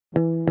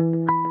Welcome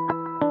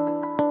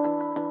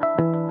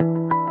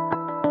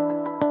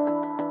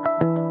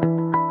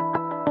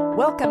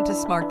to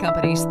Smart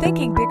Company's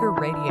Thinking Bigger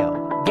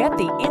Radio. Get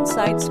the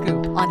inside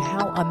scoop on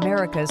how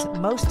America's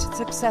most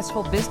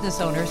successful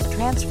business owners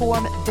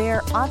transform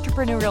their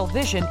entrepreneurial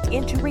vision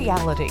into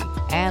reality.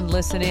 And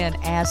listen in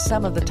as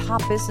some of the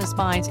top business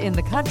minds in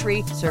the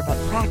country serve up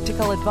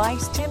practical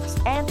advice, tips,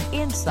 and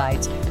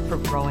insights for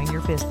growing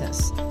your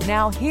business.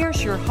 Now,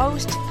 here's your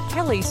host,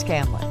 Kelly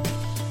Scanlon.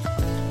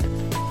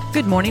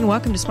 Good morning.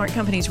 Welcome to Smart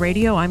Companies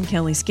Radio. I'm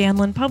Kelly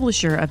Scanlon,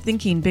 publisher of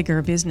Thinking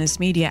Bigger Business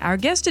Media. Our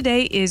guest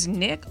today is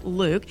Nick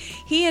Luke.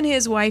 He and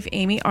his wife,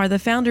 Amy, are the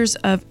founders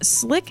of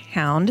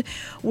SlickHound,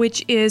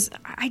 which is,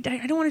 I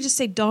don't want to just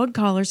say dog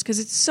collars because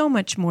it's so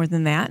much more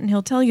than that, and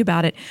he'll tell you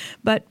about it.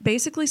 But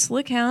basically,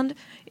 SlickHound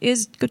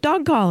is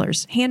dog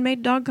collars,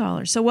 handmade dog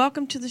collars. So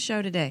welcome to the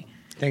show today.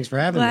 Thanks for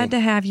having me. Glad to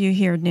have you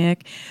here,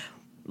 Nick.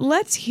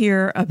 Let's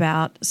hear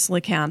about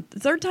SlickHound.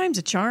 Third time's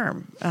a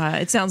charm,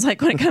 it sounds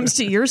like, when it comes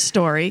to your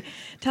story.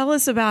 Tell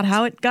us about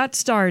how it got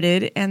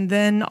started and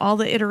then all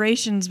the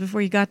iterations before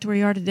you got to where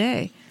you are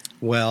today.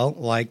 Well,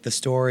 like the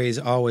stories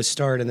always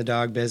start in the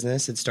dog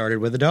business, it started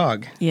with a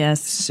dog.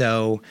 Yes.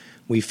 So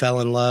we fell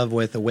in love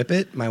with a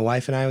Whippet. My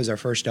wife and I was our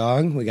first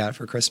dog. We got it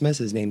for Christmas.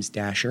 His name's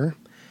Dasher,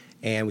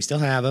 and we still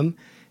have him.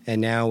 And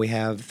now we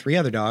have 3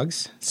 other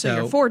dogs. So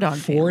you're 4-dog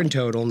four family. In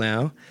total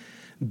now.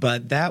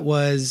 But that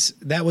was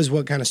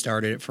what kind of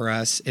started it for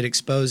us. It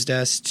exposed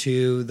us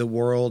to the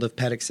world of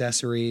pet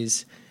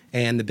accessories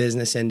and the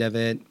business end of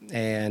it.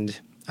 And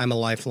I'm a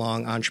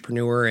lifelong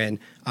entrepreneur and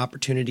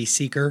opportunity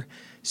seeker.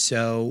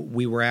 So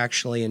we were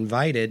actually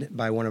invited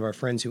by one of our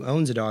friends who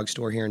owns a dog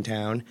store here in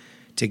town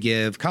to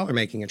give collar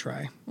making a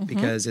try,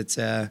 because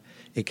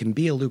it can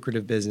be a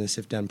lucrative business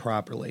if done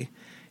properly.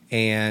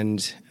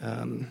 And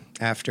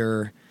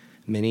after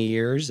many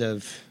years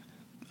of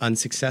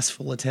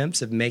unsuccessful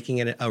attempts of making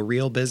it a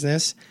real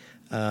business,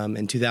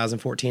 in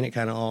 2014 it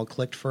kind of all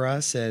clicked for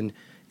us, and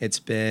it's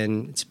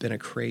been a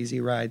crazy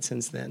ride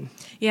since then.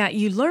 Yeah,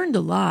 you learned a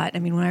lot. I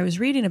mean, when I was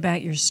reading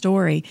about your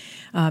story,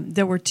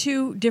 there were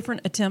 2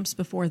 different attempts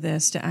before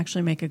this to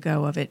actually make a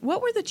go of it.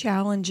 What were the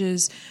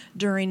challenges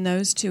during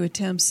those 2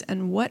 attempts,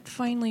 and what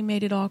finally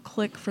made it all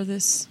click for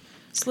this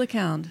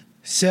SlickHound?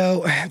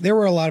 So there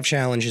were a lot of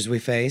challenges we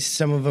faced.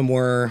 Some of them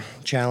were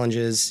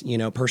challenges,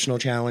 personal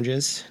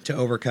challenges to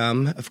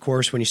overcome. Of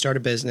course, when you start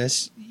a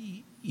business,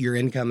 your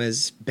income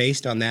is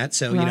based on that.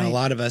 So, Right. a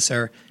lot of us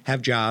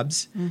have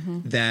jobs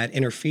that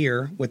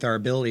interfere with our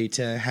ability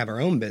to have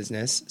our own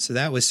business. So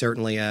that was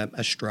certainly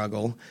a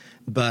struggle.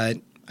 But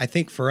I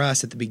think for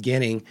us at the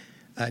beginning,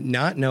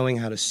 not knowing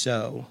how to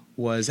sew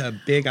was a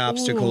big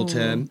obstacle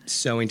to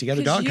sewing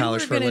together dog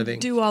collars for a living. You were going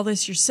to do all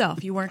this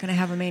yourself. You weren't going to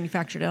have them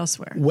manufactured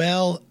elsewhere.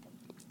 Well,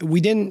 we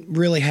didn't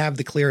really have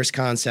the clearest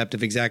concept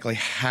of exactly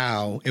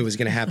how it was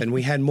going to happen.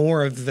 We had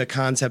more of the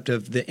concept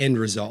of the end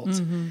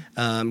result.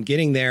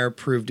 Getting there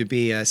proved to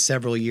be a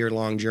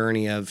several-year-long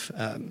journey of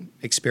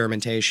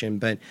experimentation.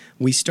 But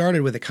we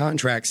started with a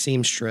contract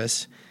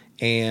seamstress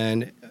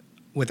and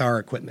with our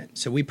equipment.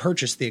 So we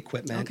purchased the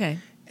equipment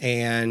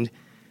and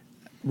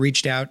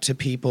reached out to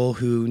people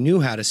who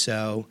knew how to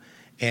sew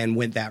and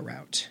went that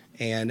route.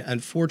 And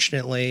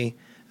unfortunately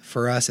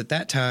for us at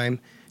that time,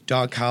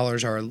 dog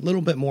collars are a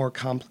little bit more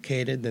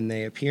complicated than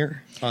they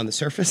appear on the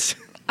surface.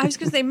 I was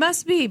going to say,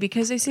 must be,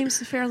 because they seem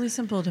fairly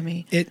simple to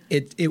me.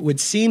 It would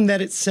seem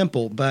that it's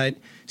simple, but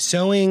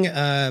sewing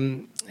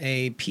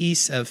a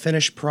piece of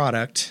finished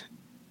product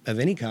of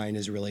any kind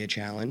is really a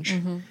challenge.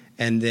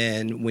 And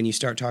then when you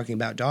start talking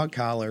about dog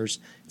collars,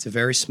 it's a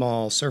very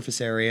small surface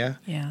area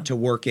to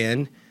work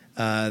in.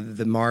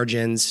 The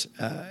margins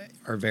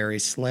are very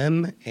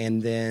slim,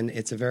 and then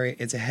it's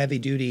a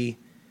heavy-duty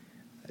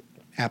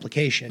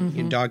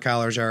application. Dog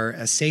collars are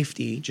a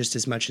safety just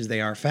as much as they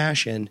are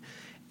fashion,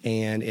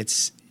 and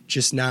it's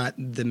just not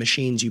the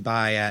machines you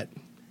buy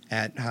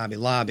at Hobby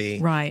Lobby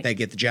that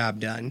get the job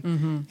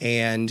done.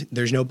 And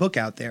there's no book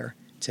out there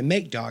to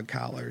make dog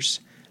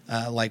collars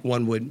like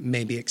one would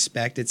maybe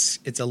expect.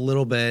 It's a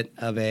little bit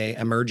of a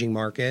emerging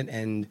market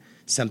and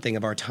something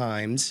of our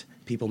times,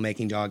 people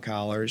making dog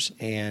collars,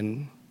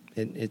 and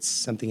it's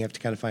something you have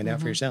to kind of find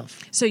out for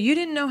yourself. So you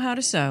didn't know how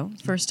to sew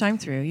first time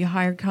through. You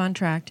hired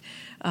contract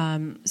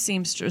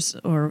seamstress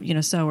or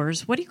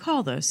sewers. What do you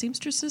call those?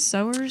 Seamstresses,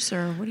 sewers,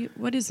 or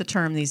what is the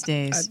term these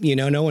days?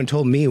 No one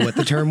told me what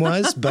the term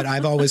was, but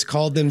I've always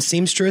called them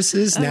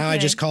seamstresses. Now I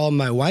just call them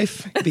my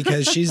wife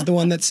because she's the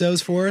one that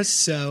sews for us.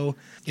 So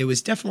it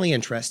was definitely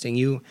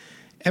interesting.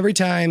 Every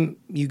time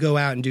you go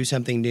out and do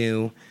something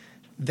new,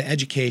 the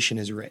education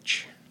is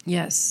rich.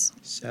 Yes,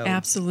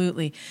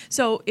 absolutely.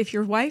 So if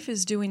your wife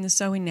is doing the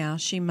sewing now,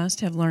 she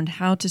must have learned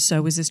how to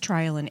sew. Was this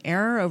trial and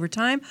error over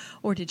time,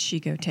 or did she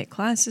go take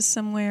classes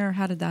somewhere?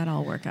 How did that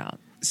all work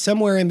out?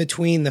 Somewhere in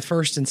between the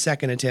first and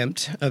second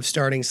attempt of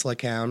starting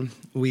SlickHound,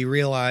 we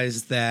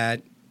realized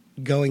that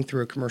going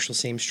through a commercial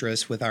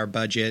seamstress with our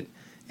budget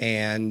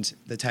and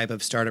the type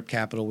of startup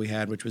capital we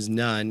had, which was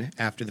none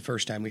after the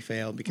first time we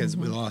failed because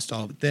we lost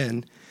all of it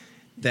then,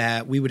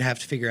 that we would have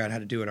to figure out how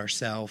to do it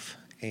ourselves.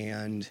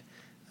 And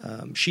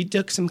She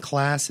took some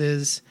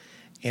classes,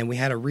 and we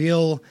had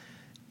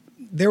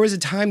there was a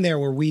time there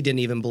where we didn't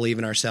even believe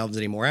in ourselves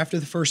anymore. After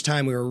the first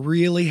time, we were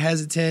really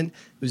hesitant.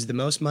 It was the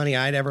most money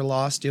I'd ever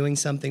lost doing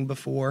something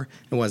before.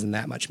 It wasn't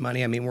that much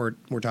money. I mean,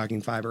 we're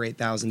talking $5,000 or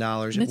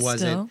 $8,000. It wasn't.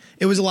 Still.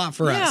 It was a lot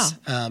for us.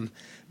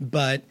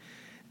 But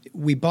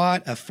we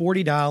bought a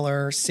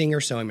 $40 Singer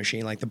sewing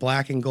machine, like the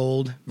black and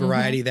gold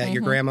variety that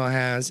your grandma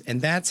has,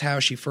 and that's how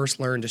she first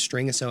learned to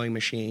string a sewing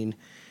machine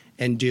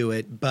and do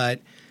it. But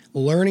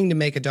learning to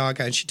make a dog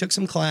collar, she took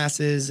some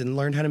classes and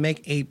learned how to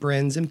make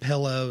aprons and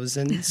pillows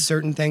and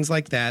certain things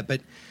like that.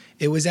 But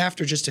it was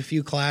after just a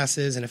few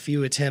classes and a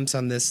few attempts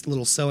on this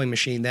little sewing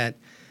machine that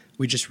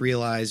we just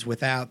realized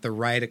without the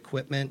right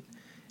equipment,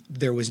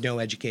 there was no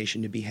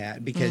education to be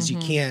had, because you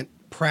can't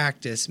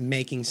practice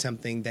making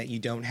something that you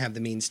don't have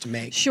the means to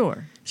make.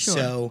 Sure.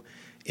 So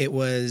it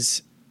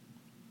was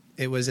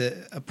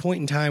a point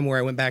in time where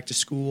I went back to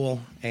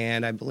school,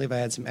 and I believe I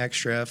had some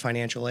extra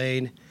financial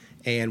aid,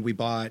 and we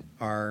bought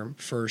our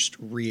first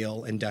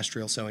real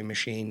industrial sewing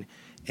machine,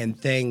 and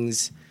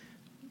things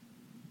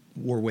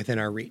were within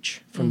our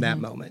reach from that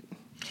moment.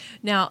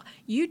 Now,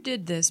 you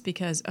did this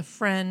because a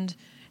friend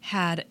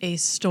had a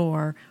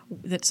store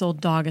that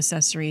sold dog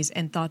accessories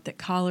and thought that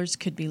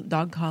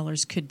dog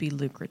collars could be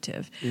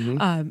lucrative.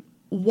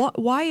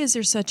 Why is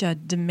there such a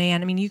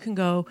demand? I mean, you can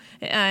go,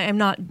 I'm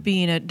not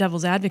being a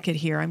devil's advocate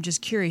here, I'm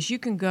just curious. You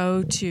can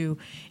go to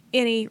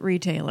any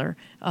retailer,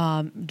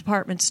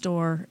 department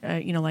store,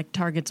 like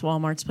Targets,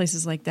 Walmarts,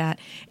 places like that,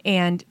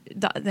 and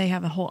they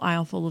have a whole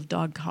aisle full of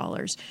dog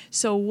collars.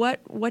 So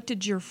what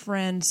did your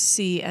friend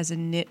see as a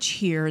niche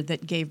here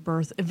that gave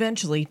birth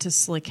eventually to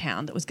Slick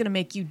Hound that was going to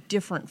make you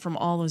different from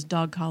all those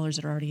dog collars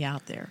that are already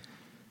out there?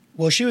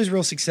 Well, she was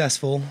real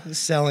successful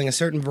selling a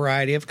certain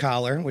variety of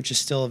collar, which is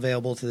still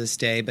available to this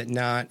day, but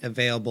not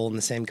available in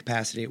the same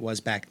capacity it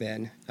was back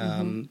then.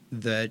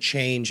 The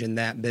change in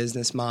that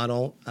business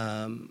model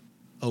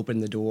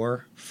opened the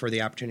door for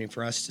the opportunity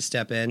for us to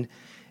step in.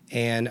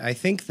 And I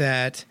think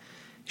that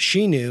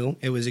she knew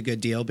it was a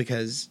good deal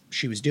because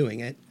she was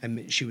doing it. I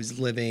mean, she was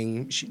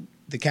living,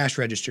 the cash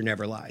register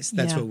never lies.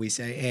 That's what we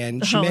say.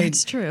 And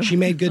it's true. She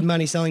made good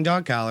money selling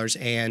dog collars.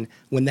 And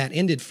when that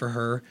ended for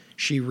her,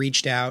 she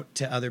reached out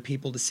to other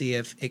people to see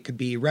if it could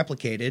be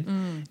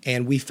replicated.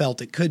 And we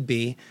felt it could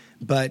be.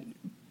 But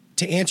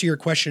to answer your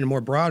question in a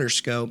more broader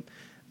scope,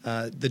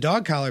 the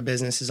dog collar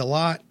business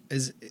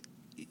is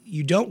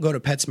you don't go to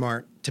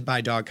PetSmart to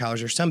buy dog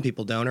collars, or some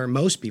people don't, or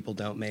most people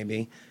don't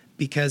maybe,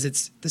 because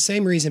it's the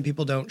same reason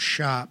people don't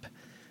shop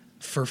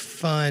for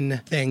fun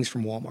things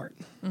from Walmart.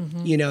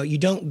 You know, you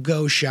don't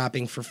go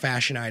shopping for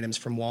fashion items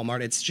from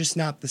Walmart. It's just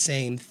not the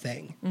same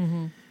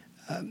thing.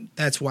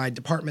 That's why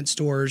department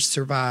stores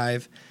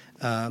survive.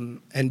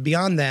 And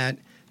beyond that,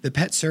 the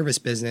pet service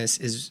business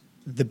is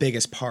the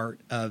biggest part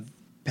of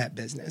pet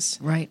business.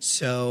 Right.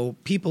 So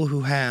people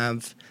who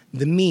have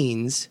the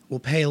means will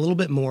pay a little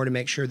bit more to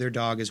make sure their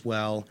dog is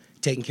well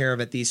taken care of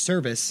at these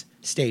service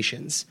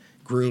stations,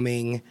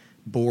 grooming,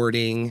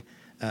 boarding,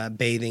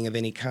 bathing of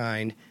any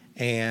kind.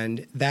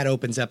 And that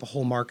opens up a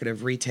whole market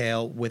of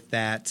retail with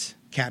that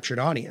captured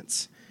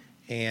audience.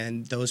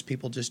 And those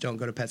people just don't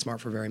go to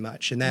PetSmart for very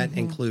much. And that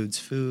includes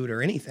food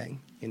or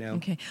anything, you know.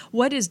 Okay.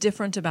 What is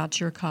different about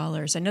your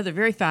collars? I know they're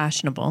very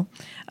fashionable.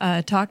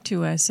 Talk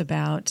to us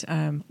about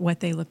what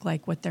they look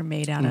like, what they're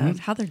made out of,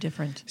 how they're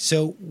different.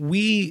 So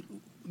we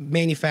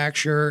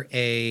manufacture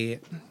a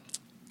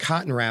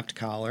cotton-wrapped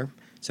collar.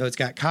 So it's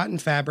got cotton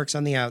fabrics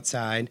on the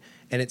outside,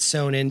 and it's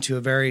sewn into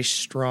a very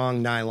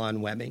strong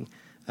nylon webbing.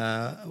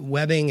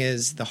 Webbing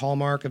is the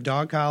hallmark of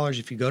dog collars.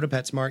 If you go to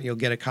PetSmart, you'll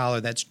get a collar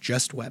that's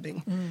just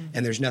webbing,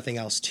 and there's nothing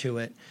else to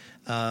it,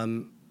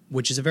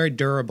 which is a very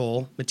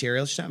durable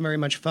material. It's not very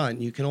much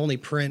fun. You can only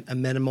print a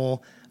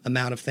minimal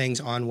amount of things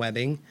on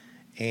webbing,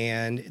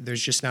 and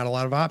there's just not a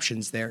lot of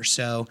options there.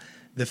 So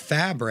the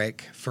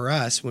fabric, for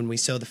us, when we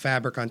sew the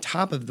fabric on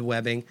top of the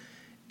webbing,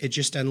 it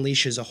just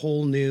unleashes a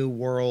whole new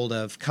world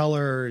of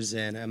colors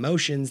and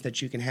emotions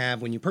that you can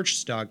have when you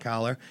purchase a dog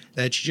collar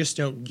that you just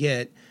don't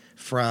get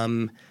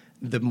from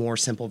the more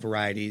simple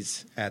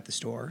varieties at the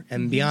store.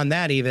 And beyond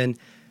that, even,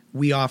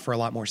 we offer a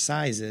lot more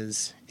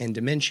sizes and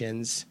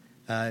dimensions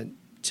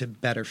to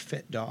better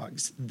fit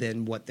dogs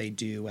than what they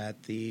do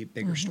at the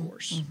bigger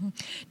stores.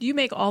 Do you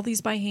make all these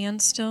by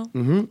hand still?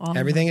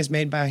 Everything is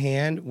made by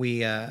hand.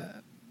 We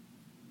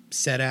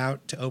set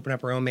out to open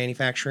up our own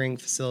manufacturing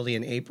facility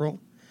in April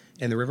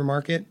in the River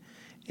Market,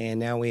 and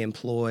now we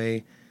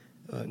employ,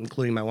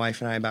 including my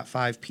wife and I, about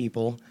 5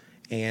 people,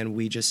 and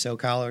we just sew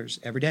collars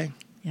every day.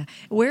 Yeah.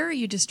 Where are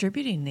you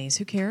distributing these?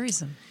 Who carries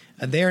them?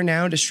 They are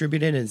now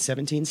distributed in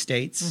 17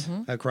 states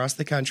across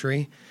the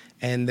country,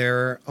 and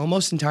they're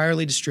almost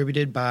entirely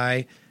distributed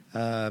by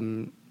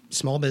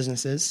small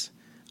businesses,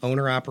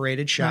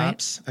 owner-operated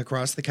shops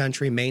across the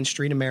country, Main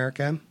Street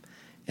America,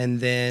 and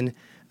then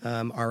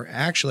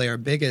our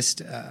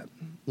biggest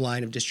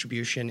line of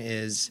distribution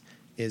is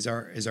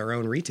our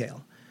own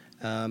retail.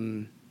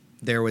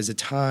 There was a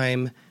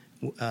time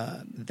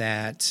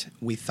that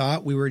we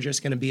thought we were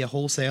just going to be a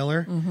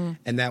wholesaler,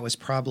 and that was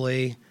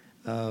probably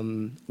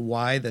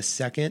why the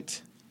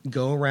second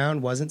go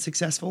around wasn't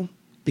successful,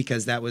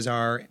 because that was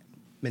our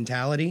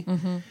mentality.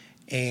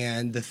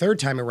 And the third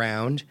time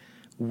around,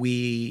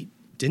 we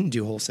didn't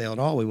do wholesale at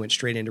all. We went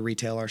straight into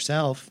retail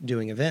ourselves,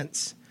 doing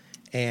events.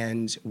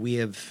 And we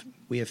have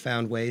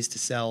found ways to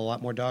sell a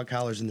lot more dog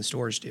collars than the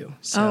stores do.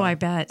 So, Oh, I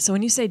bet. So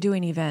when you say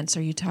doing events,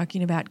 are you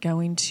talking about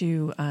going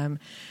to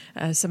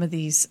some of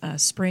these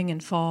spring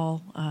and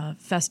fall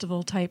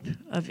festival type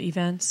of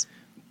events?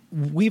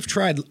 we've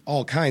tried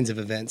all kinds of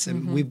events,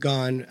 and we've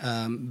gone.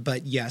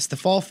 But yes, the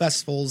fall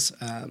festivals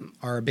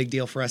are a big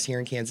deal for us here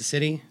in Kansas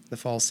City. The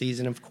fall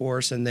season, of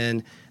course, and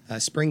then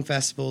spring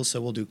festivals.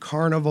 So we'll do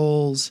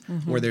carnivals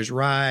where there's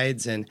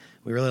rides, and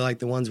we really like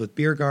the ones with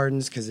beer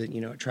gardens because it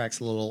attracts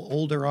a little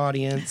older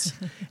audience.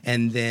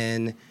 And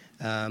then,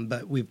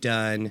 but we've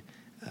done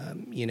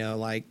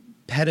like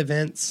pet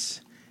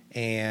events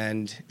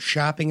and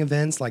shopping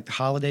events, like the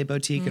Holiday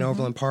Boutique in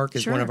Overland Park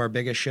is one of our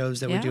biggest shows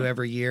that we do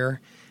every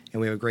year. And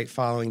we have a great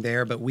following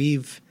there. But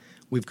we've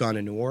gone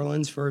to New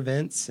Orleans for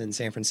events, and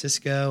San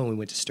Francisco, and we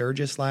went to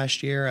Sturgis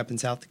last year up in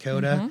South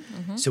Dakota.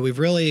 So we've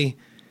really,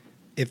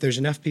 if there's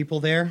enough people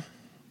there,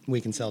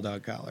 we can sell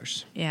dog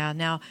collars. Yeah.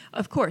 Now,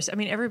 of course, I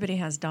mean, everybody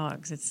has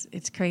dogs.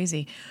 It's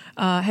crazy.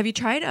 Have you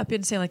tried up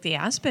in, say, like the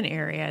Aspen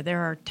area?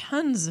 There are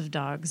tons of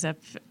dogs up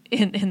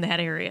in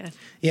that area.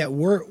 Yeah,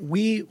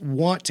 we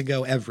want to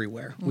go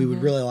everywhere. We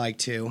would really like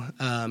to.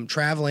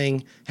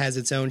 Traveling has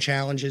its own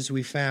challenges,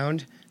 we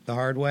found the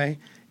hard way.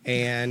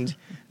 And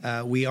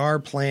we are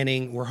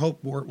planning. We're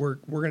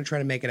going to try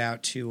to make it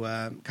out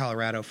to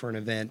Colorado for an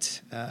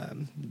event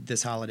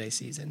this holiday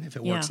season if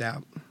it works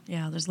out.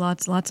 Yeah, there's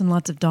lots and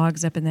lots of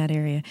dogs up in that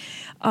area.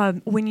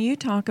 When you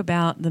talk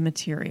about the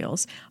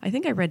materials, I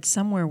think I read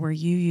somewhere where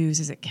you use,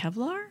 is it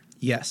Kevlar?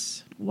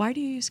 Yes. Why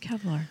do you use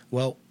Kevlar?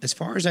 Well, as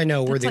far as I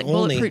know, we're the like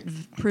only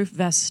bulletproof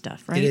vest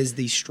stuff, right? It is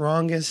the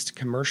strongest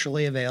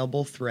commercially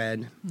available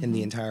thread in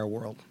the entire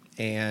world,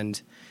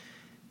 and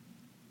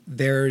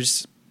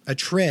there's a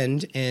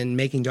trend in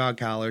making dog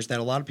collars that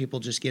a lot of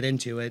people just get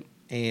into it,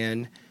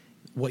 and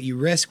what you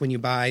risk when you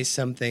buy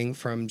something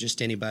from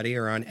just anybody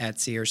or on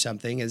Etsy or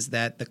something is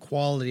that the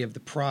quality of the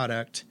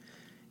product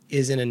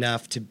isn't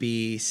enough to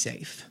be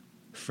safe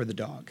for the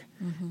dog.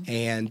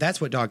 And that's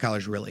what dog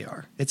collars really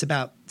are. It's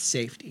about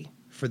safety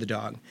for the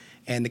dog.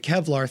 And the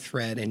Kevlar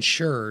thread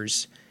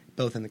ensures,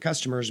 both in the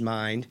customer's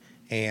mind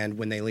and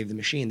when they leave the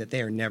machine, that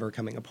they are never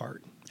coming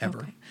apart, ever.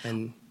 Okay.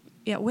 And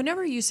yeah,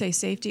 whenever you say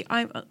safety,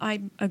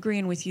 I'm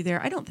agreeing with you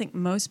there. I don't think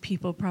most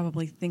people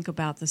probably think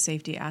about the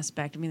safety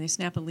aspect. I mean, they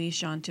snap a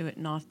leash onto it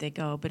and off they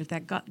go. But if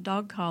that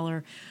dog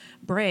collar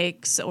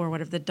breaks or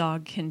whatever, the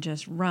dog can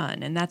just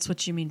run. And that's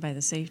what you mean by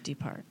the safety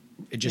part.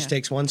 it just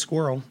takes one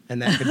squirrel,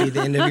 and that could be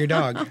the end of your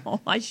dog. Oh,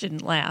 I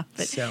shouldn't laugh,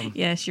 but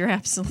yes, you're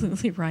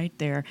absolutely right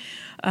there.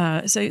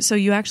 So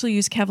you actually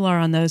use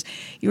Kevlar on those.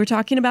 You were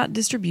talking about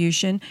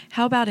distribution.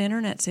 How about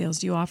internet sales?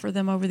 Do you offer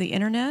them over the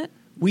internet?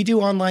 We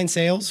do online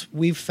sales.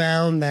 We've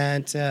found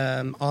that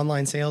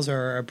online sales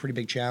are a pretty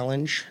big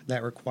challenge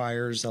that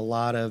requires a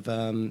lot of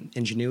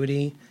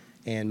ingenuity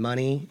and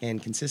money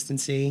and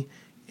consistency,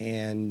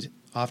 and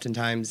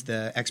oftentimes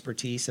the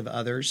expertise of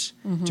others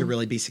to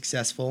really be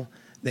successful.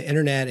 The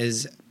internet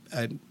is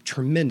a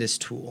tremendous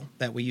tool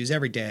that we use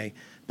every day,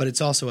 but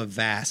it's also a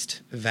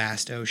vast,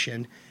 vast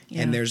ocean,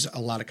 and there's a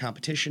lot of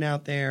competition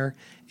out there.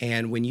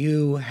 And when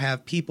you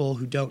have people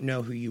who don't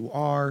know who you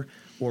are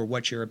or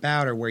what you're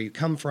about or where you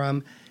come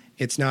from,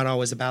 it's not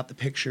always about the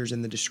pictures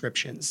and the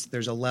descriptions.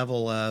 There's a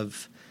level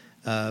of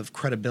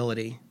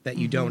credibility that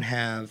you don't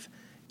have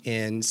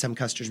in some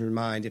customer's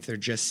mind if they're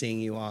just seeing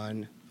you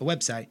on a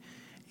website.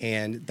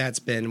 And that's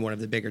been one of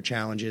the bigger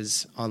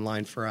challenges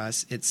online for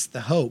us. It's the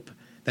hope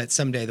that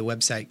someday the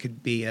website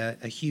could be a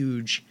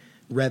huge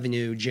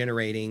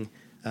revenue-generating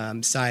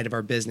side of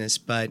our business.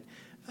 But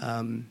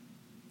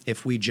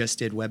if we just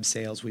did web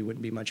sales, we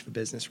wouldn't be much of a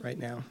business right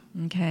now.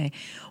 Okay.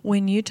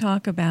 When you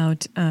talk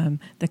about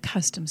the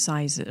custom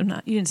sizes,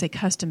 you didn't say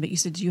custom, but you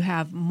said you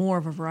have more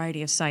of a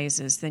variety of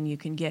sizes than you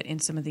can get in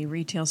some of the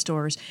retail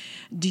stores.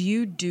 Do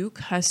you do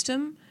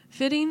custom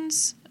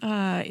fittings?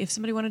 If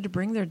somebody wanted to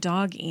bring their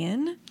dog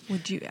in,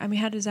 would you? I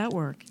mean, how does that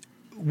work?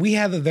 We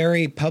have a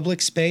very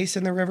public space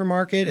in the River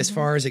Market as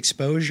far as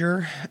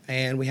exposure,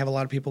 and we have a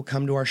lot of people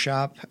come to our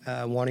shop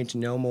wanting to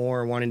know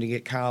more, wanting to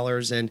get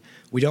collars, and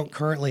we don't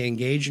currently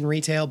engage in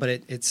retail,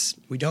 but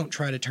we don't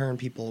try to turn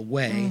people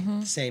away at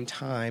the same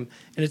time,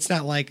 and it's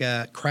not like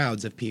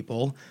crowds of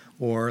people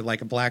or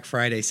like a Black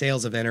Friday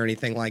sales event or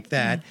anything like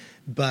that,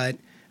 but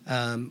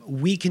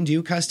we can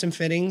do custom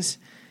fittings.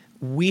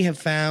 We have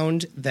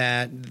found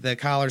that the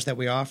collars that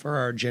we offer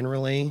are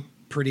generally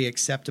pretty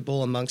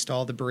acceptable amongst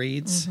all the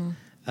breeds.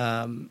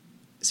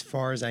 As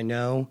far as I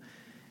know,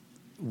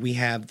 we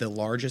have the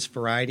largest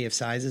variety of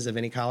sizes of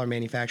any collar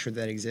manufacturer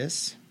that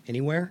exists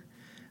anywhere.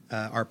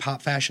 Our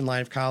Pop Fashion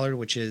line of collar,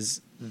 which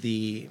is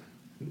the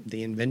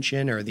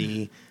invention or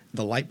the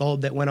light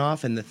bulb that went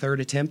off in the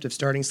third attempt of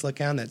starting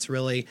Slickhound, that's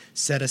really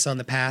set us on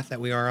the path that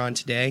we are on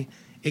today.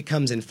 It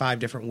comes in 5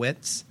 different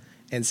widths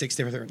and 6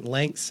 different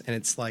lengths, and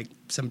it's like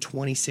some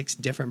 26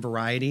 different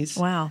varieties.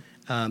 Wow.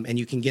 And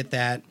you can get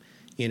that,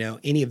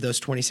 any of those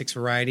 26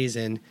 varieties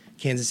in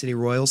Kansas City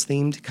Royals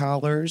themed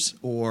collars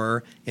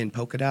or in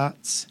polka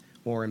dots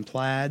or in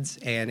plaids.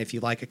 And if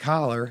you like a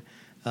collar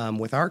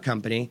with our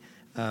company,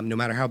 no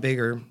matter how big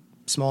or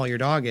small your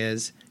dog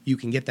is, you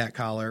can get that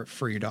collar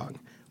for your dog,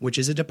 which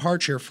is a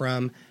departure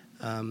from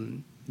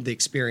the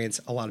experience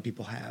a lot of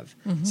people have.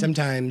 Mm-hmm.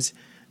 Sometimes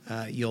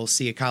you'll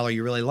see a collar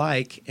you really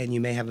like, and you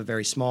may have a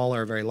very small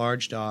or a very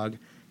large dog,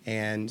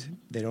 and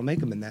they don't make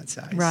them in that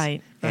size.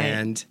 Right.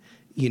 And,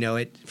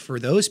 for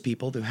those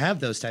people who have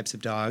those types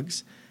of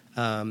dogs,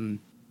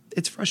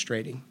 it's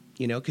frustrating,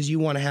 because you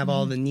want to have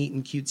all the neat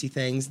and cutesy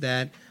things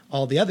that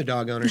all the other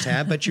dog owners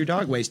have, but your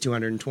dog weighs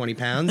 220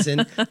 pounds,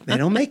 and they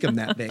don't make them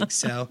that big.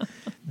 So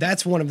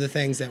that's one of the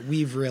things that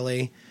we've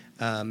really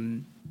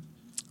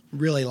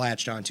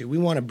latched onto. We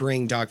want to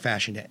bring dog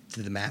fashion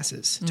to the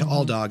masses, to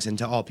all dogs and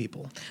to all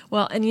people.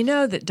 Well, and you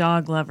know that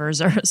dog lovers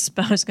are,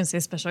 I was going to say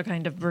a special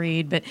kind of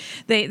breed, but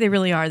they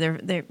really are.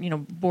 They're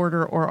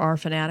border or are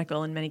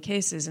fanatical in many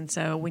cases. And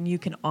so when you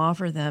can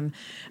offer them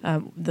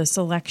the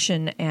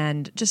selection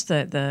and just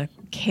the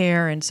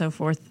care and so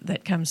forth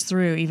that comes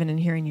through, even in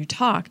hearing you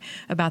talk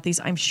about these,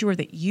 I'm sure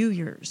that you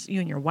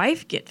and your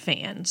wife get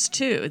fans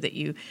too, that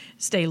you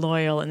stay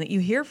loyal and that you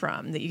hear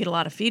from, that you get a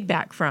lot of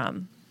feedback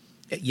from.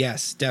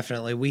 Yes,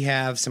 definitely. We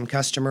have some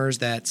customers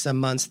that some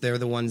months they're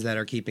the ones that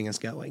are keeping us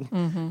going.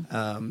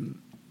 Mm-hmm.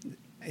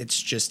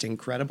 It's just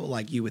incredible.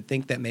 Like, you would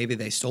think that maybe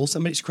they stole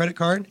somebody's credit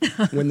card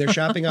when they're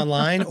shopping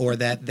online, or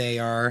that they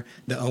are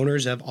the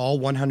owners of all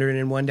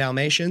 101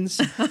 Dalmatians.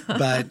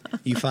 But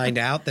you find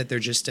out that they're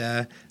just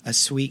a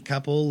sweet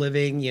couple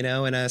living, in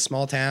a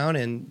small town,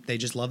 and they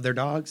just love their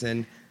dogs,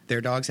 and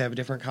their dogs have a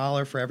different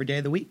collar for every day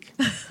of the week.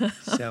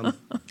 So,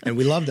 and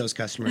we love those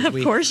customers. Of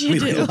course you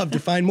do. We would love to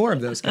find more of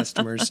those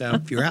customers. So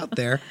if you're out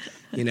there,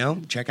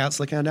 check out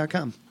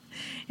slickhound.com.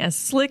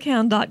 Yes,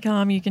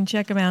 slickhound.com. You can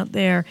check them out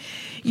there.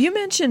 You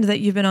mentioned that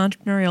you've been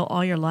entrepreneurial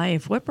all your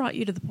life. What brought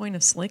you to the point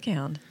of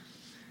Slickhound?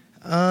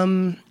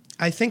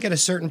 I think at a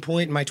certain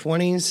point in my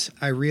 20s,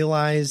 I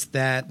realized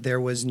that there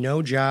was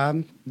no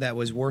job that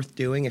was worth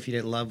doing if you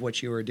didn't love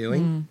what you were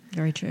doing.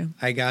 Very true.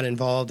 I got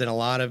involved in a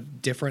lot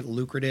of different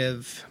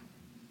lucrative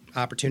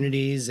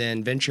opportunities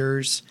and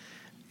ventures,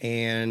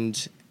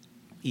 and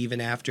even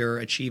after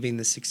achieving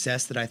the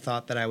success that I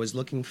thought that I was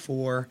looking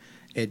for,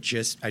 I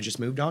just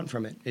moved on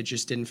from it. It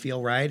just didn't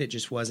feel right. It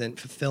just wasn't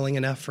fulfilling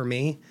enough for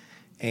me,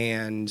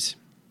 and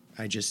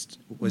I just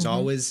was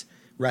always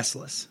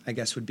restless, I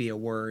guess would be a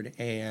word.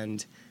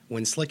 And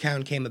when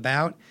Slickhound came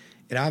about,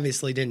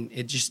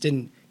 it just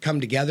didn't come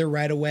together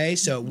right away.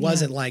 So it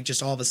wasn't like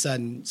just all of a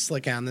sudden,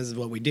 Slickhound, this is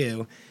what we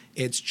do.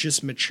 It's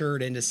just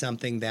matured into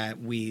something that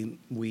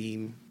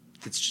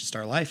it's just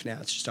our life now.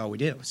 It's just all we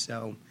do.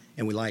 So,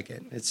 and we like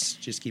it. It's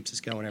just keeps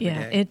us going every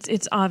day.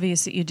 It's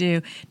obvious that you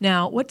do.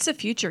 Now, what's the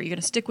future? Are you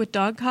going to stick with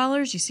dog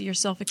collars? You see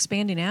yourself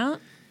expanding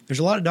out? There's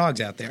a lot of dogs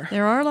out there.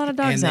 There are a lot of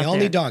dogs out there. And they all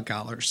need dog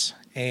collars.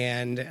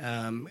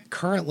 And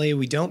currently,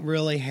 we don't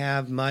really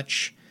have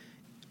much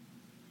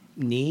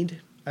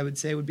need, I would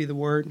say would be the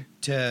word,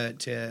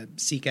 to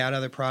seek out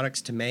other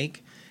products to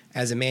make.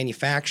 As a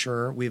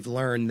manufacturer, we've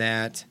learned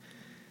that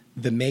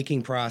the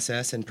making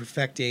process and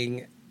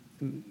perfecting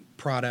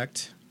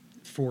product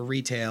for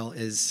retail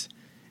is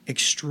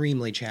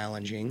extremely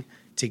challenging,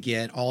 to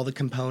get all the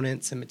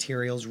components and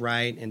materials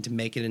right and to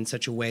make it in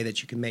such a way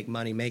that you can make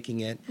money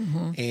making it.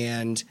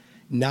 And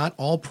not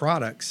all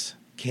products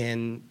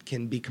can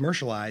be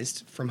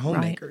commercialized from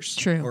homemakers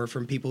or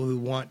from people who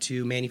want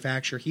to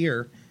manufacture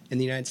here in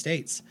the United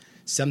States.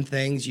 Some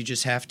things you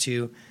just have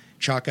to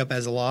chalk up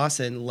as a loss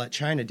and let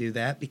China do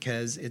that,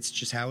 because it's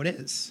just how it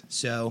is.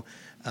 So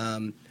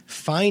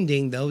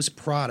finding those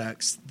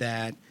products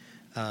that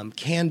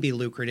can be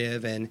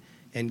lucrative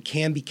and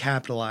can be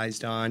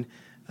capitalized on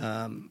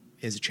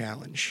is a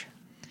challenge.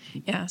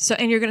 Yeah. So,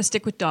 and you're going to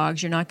stick with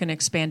dogs. You're not going to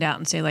expand out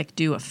and say, like,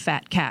 do a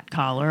fat cat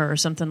collar or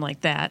something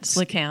like that.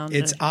 Slickhound.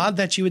 It's odd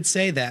that you would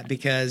say that,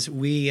 because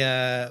we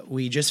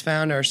just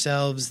found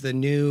ourselves the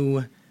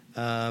new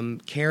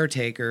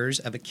caretakers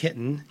of a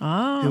kitten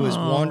who has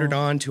wandered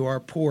onto our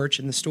porch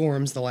in the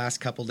storms the last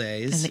couple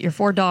days. And that your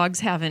 4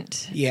 dogs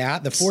haven't. Yeah,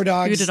 the 4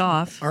 dogs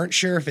off. Aren't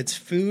sure if it's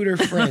food or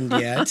friend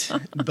yet,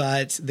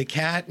 but the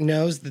cat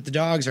knows that the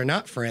dogs are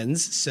not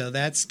friends, so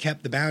that's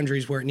kept the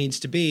boundaries where it needs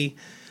to be.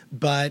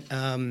 But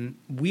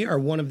we are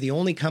one of the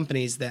only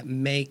companies that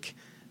make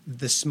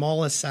the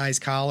smallest size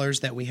collars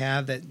that we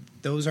have. That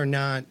those are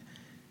not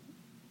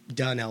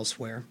done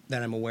elsewhere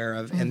that I'm aware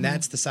of, and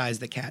that's the size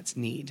that cats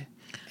need.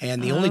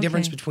 And the only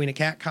difference between a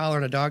cat collar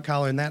and a dog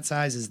collar in that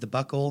size is the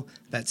buckle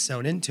that's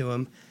sewn into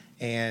them.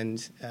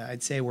 And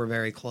I'd say we're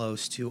very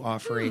close to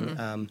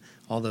offering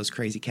all those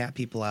crazy cat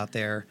people out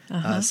there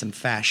some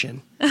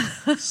fashion.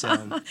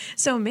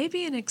 So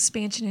maybe an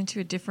expansion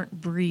into a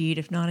different breed,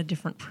 if not a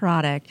different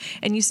product.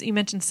 And you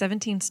mentioned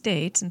 17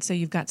 states, and so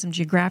you've got some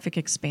geographic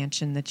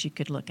expansion that you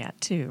could look at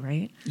too,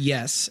 right?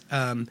 Yes.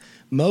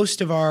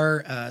 Most of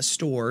our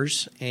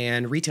stores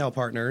and retail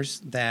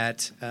partners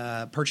that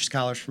purchase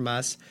collars from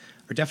us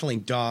are definitely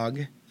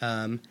dog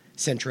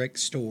centric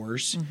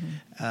stores.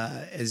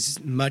 As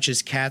much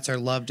as cats are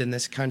loved in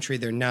this country,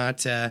 they're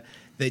not.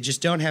 They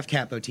just don't have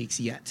cat boutiques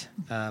yet.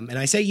 And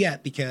I say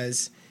yet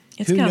because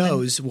who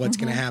knows what's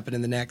going to happen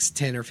in the next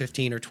 10 or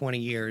 15 or 20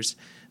 years.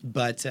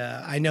 But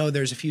I know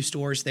there's a few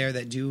stores there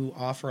that do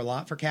offer a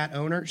lot for cat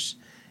owners,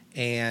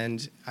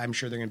 and I'm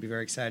sure they're going to be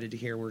very excited to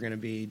hear we're going to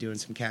be doing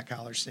some cat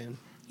collars soon.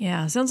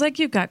 Yeah, sounds like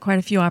you've got quite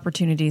a few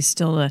opportunities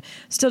still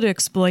to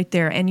exploit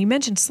there. And you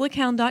mentioned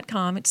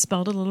slickhound.com. It's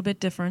spelled a little bit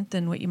different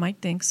than what you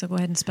might think, so go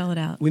ahead and spell it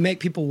out. We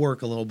make people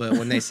work a little bit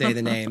when they say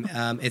the name.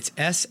 It's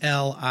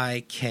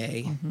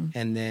SLIK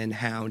and then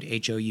hound,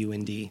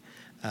 HOUND.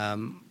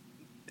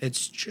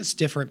 It's just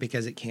different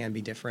because it can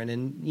be different.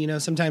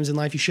 And, sometimes in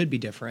life you should be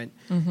different.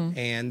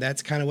 And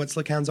that's kind of what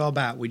Slickhound's all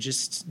about. We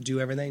just do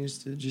everything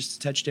just a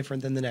touch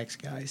different than the next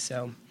guy.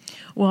 So,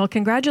 well,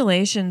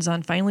 congratulations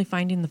on finally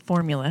finding the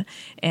formula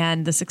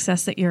and the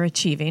success that you're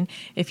achieving.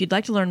 If you'd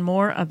like to learn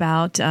more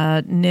about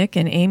Nick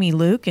and Amy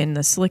Luke and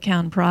the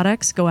Slickhound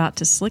products, go out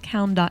to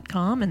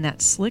slickhound.com, and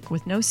that's slick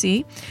with no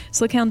C,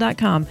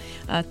 slickhound.com.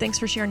 Thanks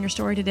for sharing your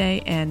story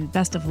today, and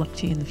best of luck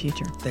to you in the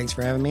future. Thanks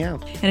for having me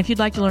out. And if you'd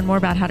like to learn more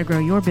about how to grow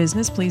your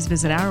business, please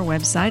visit our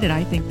website at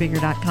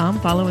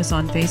ithinkbigger.com. Follow us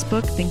on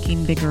Facebook,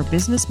 Thinking Bigger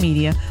Business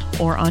Media,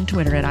 or on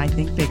Twitter at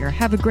ithinkbigger.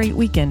 Have a great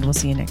weekend. We'll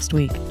see you next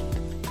week.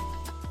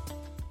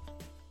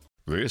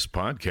 This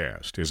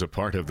podcast is a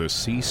part of the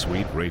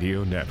C-Suite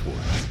Radio Network.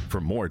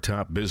 For more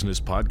top business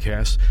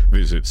podcasts,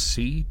 visit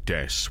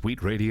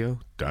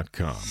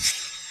c-suiteradio.com.